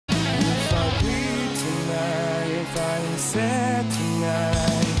said tonight,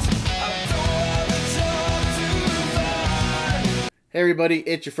 I don't have a job to find. Hey everybody,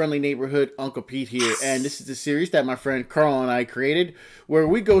 it's your friendly neighborhood Uncle Pete here, and this is the series that my friend Carl and I created, where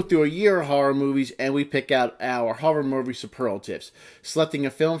we go through a year of horror movies and we pick out our horror movie superlatives, selecting a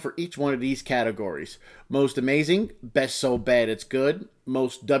film for each one of these categories. Most amazing, best so bad it's good,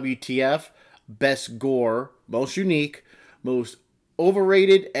 most WTF, best gore, most unique, most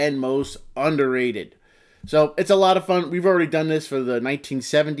overrated, and most underrated. So it's a lot of fun. We've already done this for the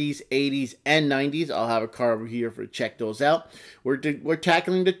 1970s, 80s, and 90s. I'll have a card over here for check those out. We're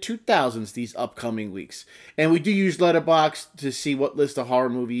tackling the 2000s these upcoming weeks. And we do use Letterboxd to see what list of horror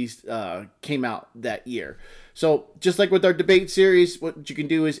movies came out that year. So just like with our debate series, what you can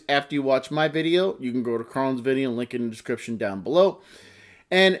do is after you watch my video, you can go to Carl's video, link in the description down below,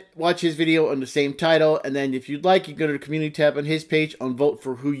 and watch his video on the same title. And then if you'd like, you go to the community tab on his page and vote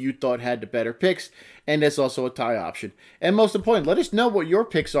for who you thought had the better picks. And there's also a tie option. And most important, let us know what your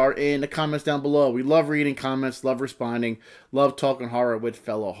picks are in the comments down below. We love reading comments, love responding, love talking horror with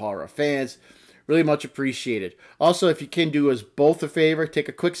fellow horror fans. Really much appreciated. Also, if you can do us both a favor, take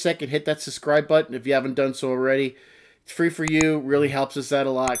a quick second, hit that subscribe button if you haven't done so already. It's free for you, really helps us out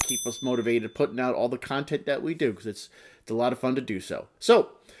a lot, keep us motivated, putting out all the content that we do, because it's a lot of fun to do so.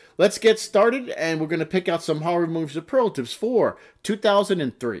 So, let's get started, and we're going to pick out some horror movie superlatives for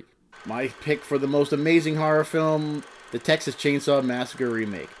 2003. My pick for the most amazing horror film, the Texas Chainsaw Massacre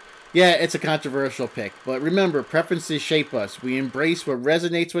remake. Yeah, it's a controversial pick, but remember, preferences shape us. We embrace what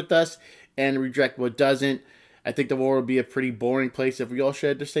resonates with us and reject what doesn't. I think the world would be a pretty boring place if we all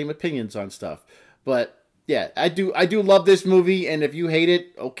shared the same opinions on stuff. But yeah, I do love this movie, and if you hate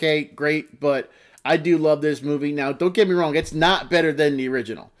it, okay, great, but I do love this movie. Now, don't get me wrong, it's not better than the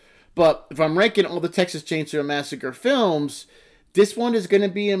original. But if I'm ranking all the Texas Chainsaw Massacre films, this one is going to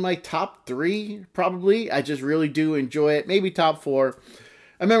be in my top 3, probably. I just really do enjoy it. Maybe top 4.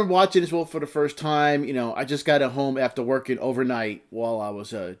 I remember watching this one for the first time. You know, I just got home after working overnight while I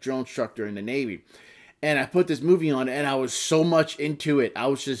was a drill instructor in the Navy. And I put this movie on, and I was so much into it. I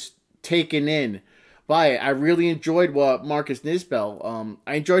was just taken in by it. I really enjoyed what Marcus Nisbell,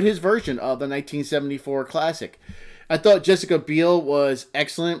 I enjoyed his version of the 1974 classic. I thought Jessica Biel was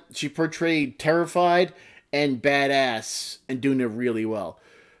excellent. She portrayed terrified and badass and doing it really well.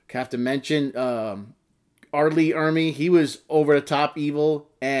 I have to mention R. Lee Ermey. He was over the top evil,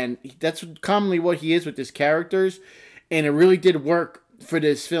 and that's commonly what he is with his characters, and it really did work for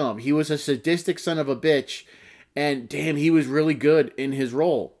this film. He was a sadistic son of a bitch, and damn, he was really good in his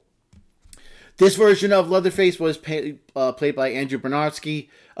role. This version of Leatherface was played by Andrew Bernardsky.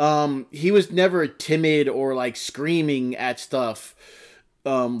 He was never timid or like screaming at stuff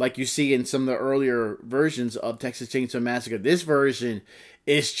like you see in some of the earlier versions of Texas Chainsaw Massacre. This version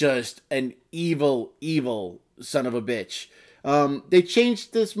is just an evil, evil son of a bitch. They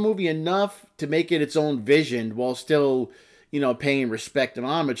changed this movie enough to make it its own vision while still, you know, paying respect and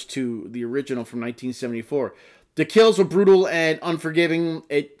homage to the original from 1974. The kills were brutal and unforgiving.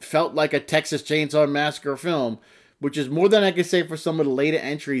 It felt like a Texas Chainsaw Massacre film, which is more than I can say for some of the later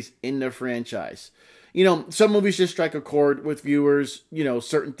entries in the franchise. You know, some movies just strike a chord with viewers. You know,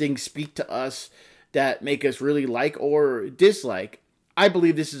 certain things speak to us that make us really like or dislike. I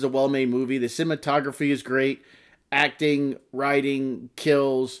believe this is a well-made movie. The cinematography is great. Acting, writing,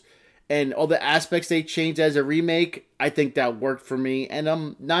 kills, and all the aspects they changed as a remake, I think that worked for me. And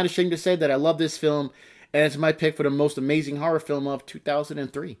I'm not ashamed to say that I love this film, and it's my pick for the most amazing horror film of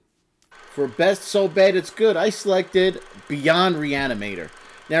 2003. For Best So Bad It's Good, I selected Beyond Reanimator.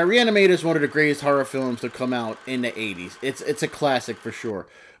 Now, Reanimator is one of the greatest horror films to come out in the 80s. It's a classic for sure.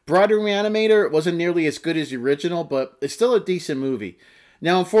 Bride of Reanimator wasn't nearly as good as the original, but it's still a decent movie.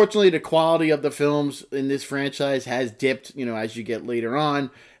 Now, unfortunately, the quality of the films in this franchise has dipped, you know, as you get later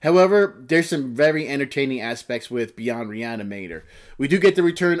on. However, there's some very entertaining aspects with Beyond Reanimator. We do get the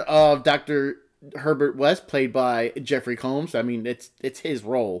return of Dr. Herbert West, played by Jeffrey Combs. I mean, it's his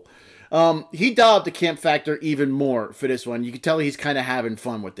role. He dialed the camp factor even more for this one. You can tell he's kind of having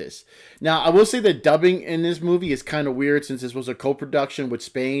fun with this. Now, I will say the dubbing in this movie is kind of weird since this was a co-production with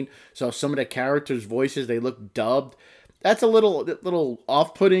Spain. So some of the characters' voices, they look dubbed. That's a little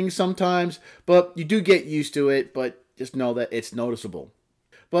off-putting sometimes, but you do get used to it, but just know that it's noticeable.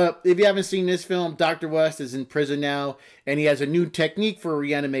 But if you haven't seen this film, Dr. West is in prison now, and he has a new technique for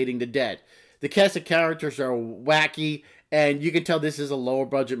reanimating the dead. The cast of characters are wacky, and you can tell this is a lower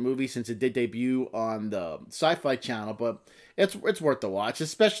budget movie since it did debut on the Sci-Fi Channel, but it's worth the watch. The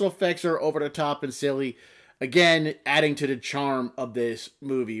special effects are over the top and silly. Again, adding to the charm of this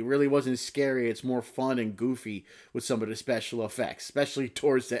movie. It really wasn't scary. It's more fun and goofy with some of the special effects, especially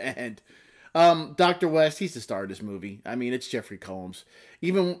towards the end. Dr. West, he's the star of this movie. I mean, it's Jeffrey Combs.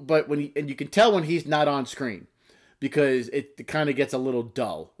 But and you can tell when he's not on screen because it kind of gets a little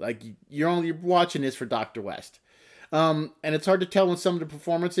dull. Like you're only watching this for Dr. West. And it's hard to tell in some of the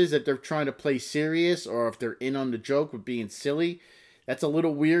performances that they're trying to play serious or if they're in on the joke with being silly. That's a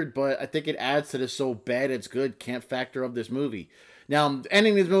little weird, but I think it adds to the so bad it's good camp factor of this movie. Now, the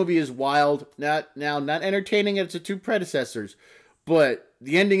ending of this movie is wild. Not entertaining as the two predecessors, but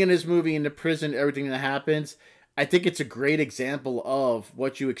the ending in this movie in the prison, everything that happens, I think it's a great example of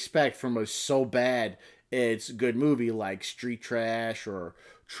what you expect from a so bad it's good movie like Street Trash or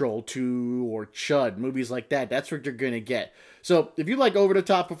Troll 2 or Chud, movies like that. That's what you're going to get. So if you like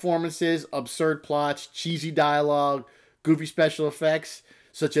over-the-top performances, absurd plots, cheesy dialogue, goofy special effects,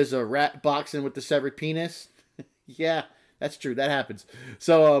 such as a rat boxing with the severed penis, yeah, that's true. That happens.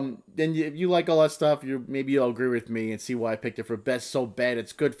 So then if you like all that stuff, maybe you'll agree with me and see why I picked it for best so bad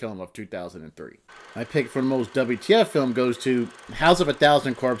it's good film of 2003. My pick for the most WTF film goes to House of a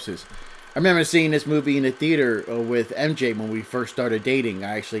Thousand Corpses. I remember seeing this movie in the theater with MJ when we first started dating.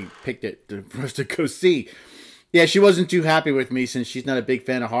 I actually picked it for us to go see. Yeah, she wasn't too happy with me since she's not a big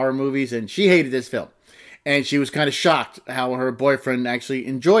fan of horror movies, and she hated this film. And she was kind of shocked how her boyfriend actually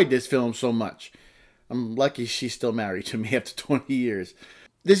enjoyed this film so much. I'm lucky she's still married to me after 20 years.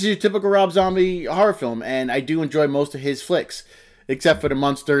 This is your typical Rob Zombie horror film, and I do enjoy most of his flicks, except for the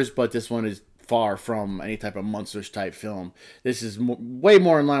Monsters, but this one is far from any type of Monsters type film. This is way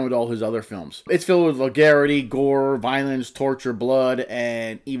more in line with all his other films. It's filled with vulgarity, gore, violence, torture, blood,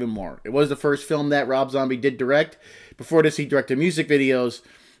 and even more. It was the first film that Rob Zombie did direct. Before this, he directed music videos,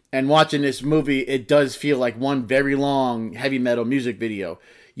 and watching this movie, it does feel like one very long heavy metal music video.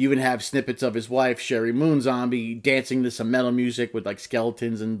 You even have snippets of his wife, Sherry Moon Zombie, dancing to some metal music with like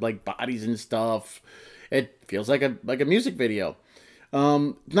skeletons and like bodies and stuff. It feels like a music video.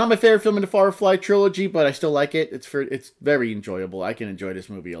 Not my favorite film in the Firefly trilogy, but I still like it. It's very enjoyable. I can enjoy this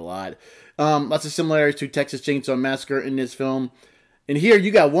movie a lot. Lots of similarities to Texas Chainsaw Massacre in this film. And here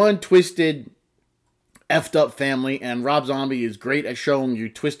you got one twisted, effed up family, and Rob Zombie is great at showing you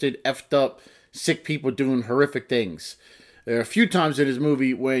twisted, effed up, sick people doing horrific things. There are a few times in this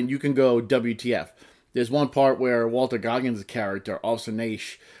movie when you can go WTF. There's one part where Walter Goggins' character, Officer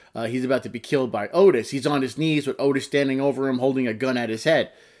Nash, he's about to be killed by Otis. He's on his knees with Otis standing over him holding a gun at his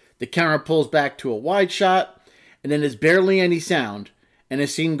head. The camera pulls back to a wide shot, and then there's barely any sound, and the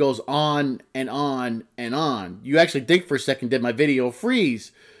scene goes on and on and on. You actually think for a second, did my video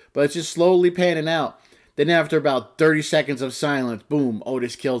freeze? But it's just slowly panning out. Then after about 30 seconds of silence, boom,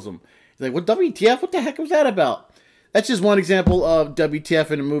 Otis kills him. He's like, what WTF? What the heck was that about? That's just one example of WTF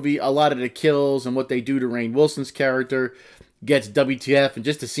in the movie. A lot of the kills and what they do to Rainn Wilson's character gets WTF, and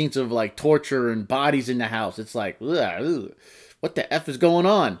just the scenes of like torture and bodies in the house. It's like, ugh, what the F is going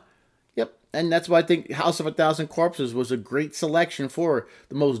on? Yep, and that's why I think House of a Thousand Corpses was a great selection for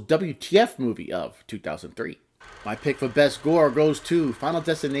the most WTF movie of 2003. My pick for best gore goes to Final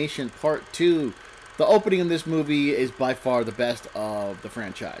Destination Part 2. The opening of this movie is by far the best of the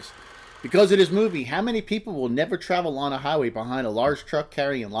franchise. Because of this movie, how many people will never travel on a highway behind a large truck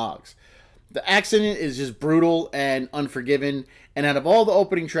carrying logs? The accident is just brutal and unforgiving, and out of all the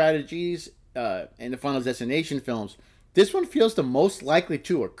opening tragedies in the Final Destination films, this one feels the most likely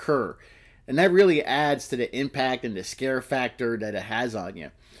to occur, and that really adds to the impact and the scare factor that it has on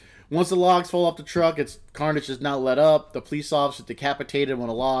you. Once the logs fall off the truck, its carnage is not let up. The police officer decapitated when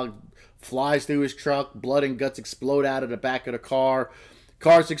a log flies through his truck. Blood and guts explode out of the back of the car.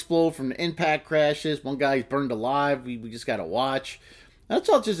 Cars explode from the impact crashes. One guy's burned alive. We just got to watch. That's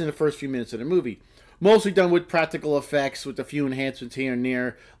all just in the first few minutes of the movie. Mostly done with practical effects with a few enhancements here and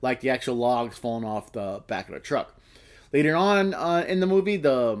there, like the actual logs falling off the back of the truck. Later on in the movie,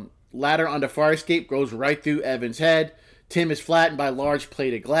 the ladder on the fire escape goes right through Evan's head. Tim is flattened by a large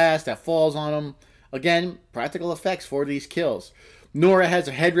plate of glass that falls on him. Again, practical effects for these kills. Nora has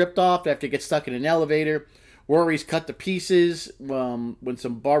her head ripped off after it gets stuck in an elevator. Rory's cut to pieces when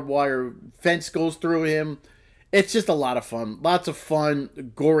some barbed wire fence goes through him. It's just a lot of fun. Lots of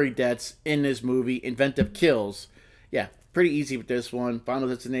fun, gory deaths in this movie. Inventive kills. Yeah, pretty easy with this one. Final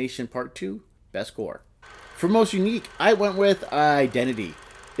Destination Part 2, best gore. For most unique, I went with Identity.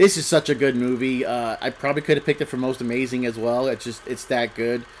 This is such a good movie. I probably could have picked it for most amazing as well. It's that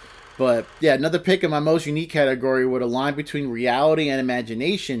good. But yeah, another pick in my most unique category where the line between reality and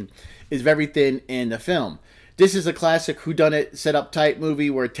imagination is very thin in the film. This is a classic whodunit set-up type movie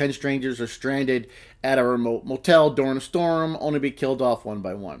where 10 strangers are stranded at a remote motel during a storm, only to be killed off one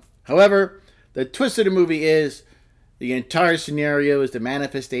by one. However, the twist of the movie is the entire scenario is the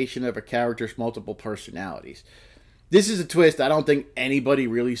manifestation of a character's multiple personalities. This is a twist I don't think anybody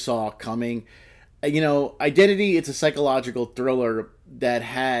really saw coming. Identity, it's a psychological thriller that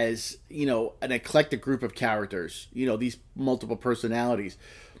has, an eclectic group of characters, these multiple personalities.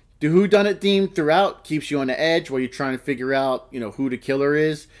 The whodunit theme throughout keeps you on the edge while you're trying to figure out, who the killer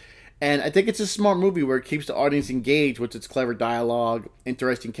is. And I think it's a smart movie where it keeps the audience engaged with its clever dialogue,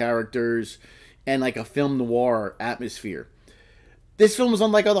 interesting characters, and like a film noir atmosphere. This film was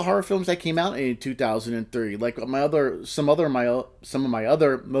unlike other horror films that came out in 2003. Like some of my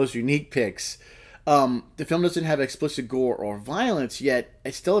other most unique picks. The film doesn't have explicit gore or violence, yet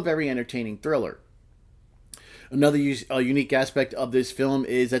it's still a very entertaining thriller. Another unique aspect of this film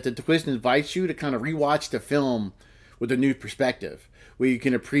is that the twist invites you to kind of rewatch the film with a new perspective, where you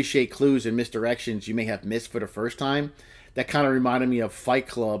can appreciate clues and misdirections you may have missed for the first time. That kind of reminded me of Fight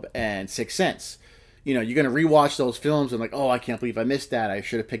Club and Sixth Sense. You're going to rewatch those films and like, oh, I can't believe I missed that. I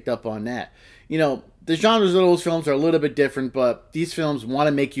should have picked up on that. The genres of those films are a little bit different, but these films want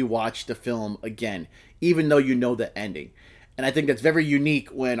to make you watch the film again, even though you know the ending. And I think that's very unique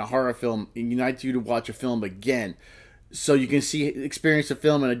when a horror film unites you to watch a film again, so you can experience the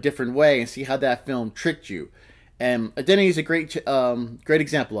film in a different way and see how that film tricked you. And Identity is a great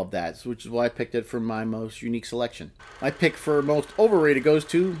example of that, which is why I picked it for my most unique selection. My pick for most overrated goes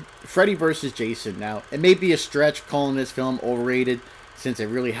to Freddy vs. Jason. Now, it may be a stretch calling this film overrated, since it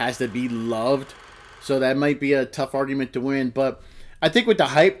really has to be loved, so that might be a tough argument to win, but I think with the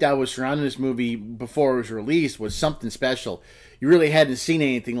hype that was surrounding this movie before it was released was something special. You really hadn't seen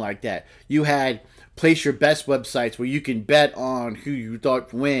anything like that. You had place your best websites where you can bet on who you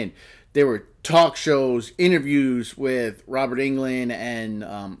thought would win. There were talk shows, interviews with Robert Englund and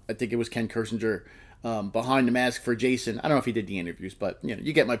I think it was Ken Kirsinger behind the mask for Jason. I don't know if he did the interviews, but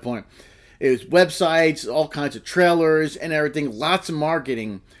you get my point. It was websites, all kinds of trailers and everything, lots of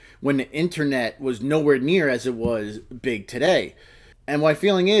marketing when the internet was nowhere near as it was big today. And my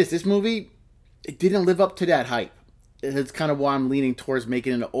feeling is this movie, it didn't live up to that hype. That's kind of why I'm leaning towards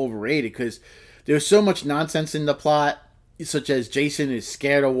making it overrated, because there's so much nonsense in the plot, such as Jason is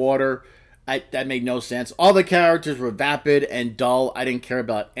scared of water. That made no sense. All the characters were vapid and dull. I didn't care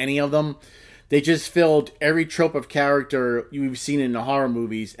about any of them. They just filled every trope of character you've seen in the horror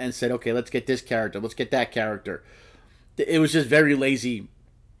movies and said, okay, let's get this character, let's get that character. It was just very lazy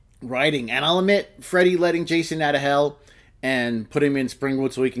writing. And I'll admit, Freddy letting Jason out of hell and put him in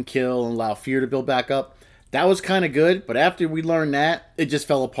Springwood so he can kill and allow fear to build back up, that was kind of good. But after we learned that, it just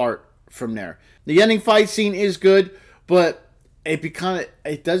fell apart from there. The ending fight scene is good, but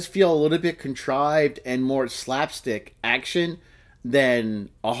it does feel a little bit contrived and more slapstick action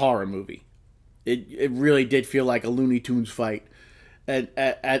than a horror movie. It really did feel like a Looney Tunes fight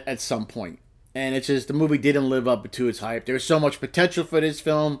at some point. And it's just, the movie didn't live up to its hype. There's so much potential for this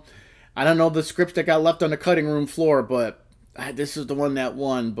film. I don't know the scripts that got left on the cutting room floor, but this is the one that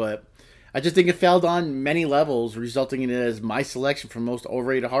won. But I just think it failed on many levels, resulting in it as my selection for most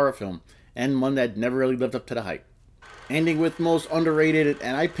overrated horror film, and one that never really lived up to the hype. Ending with most underrated,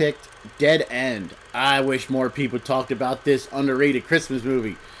 and I picked Dead End. I wish more people talked about this underrated Christmas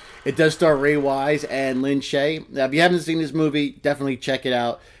movie. It does star Ray Wise and Lynn Shay. Now, if you haven't seen this movie, definitely check it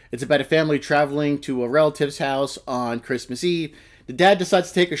out. It's about a family traveling to a relative's house on Christmas Eve. The dad decides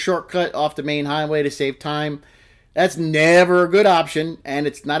to take a shortcut off the main highway to save time. That's never a good option, and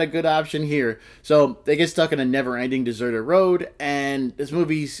it's not a good option here. So they get stuck in a never-ending deserted road, and this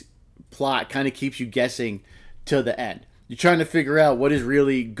movie's plot kind of keeps you guessing till the end. You're trying to figure out what is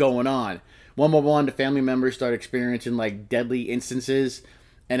really going on. One by one, the family members start experiencing like deadly instances,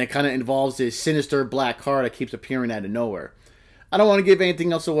 and it kind of involves this sinister black car that keeps appearing out of nowhere. I don't want to give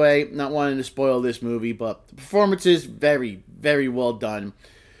anything else away, not wanting to spoil this movie, but the performance is very, very well done.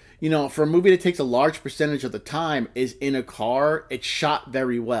 For a movie that takes a large percentage of the time is in a car, it's shot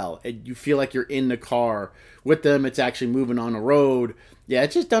very well. You feel like you're in the car with them. It's actually moving on a road. Yeah,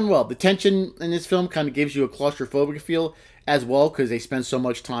 it's just done well. The tension in this film kind of gives you a claustrophobic feel as well, because they spend so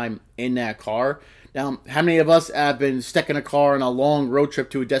much time in that car. Now, how many of us have been stuck in a car on a long road trip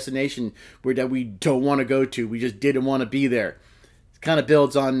to a destination that we don't want to go to? We just didn't want to be there. It kind of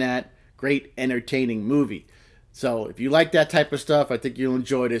builds on that great, entertaining movie. So if you like that type of stuff, I think you'll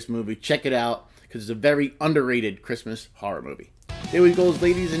enjoy this movie. Check it out, because it's a very underrated Christmas horror movie. There we go,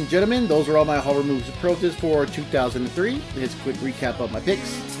 ladies and gentlemen. Those are all my horror movies approaches for 2003. Here's a quick recap of my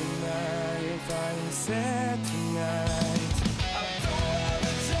picks.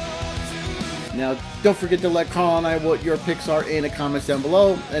 Now, don't forget to let Carl and I what your picks are in the comments down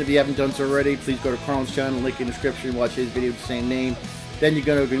below. And if you haven't done so already, please go to Carl's channel, link in the description, watch his video with the same name. Then you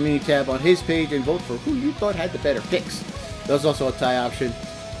go to the community tab on his page and vote for who you thought had the better picks. There's also a tie option.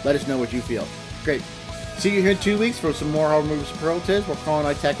 Let us know what you feel. Great. See you here in 2 weeks for some more horror movie superlatives, where Carl and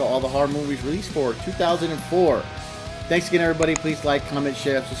I tackle all the horror movies released for 2004. Thanks again, everybody. Please like, comment,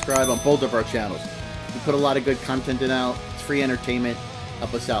 share, subscribe on both of our channels. We put a lot of good content in out. It's free entertainment.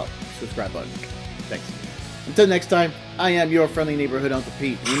 Help us out. Subscribe button. Thanks. Until next time, I am your friendly neighborhood Uncle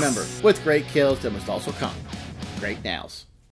Pete. And remember, with great kills, there must also come great nails.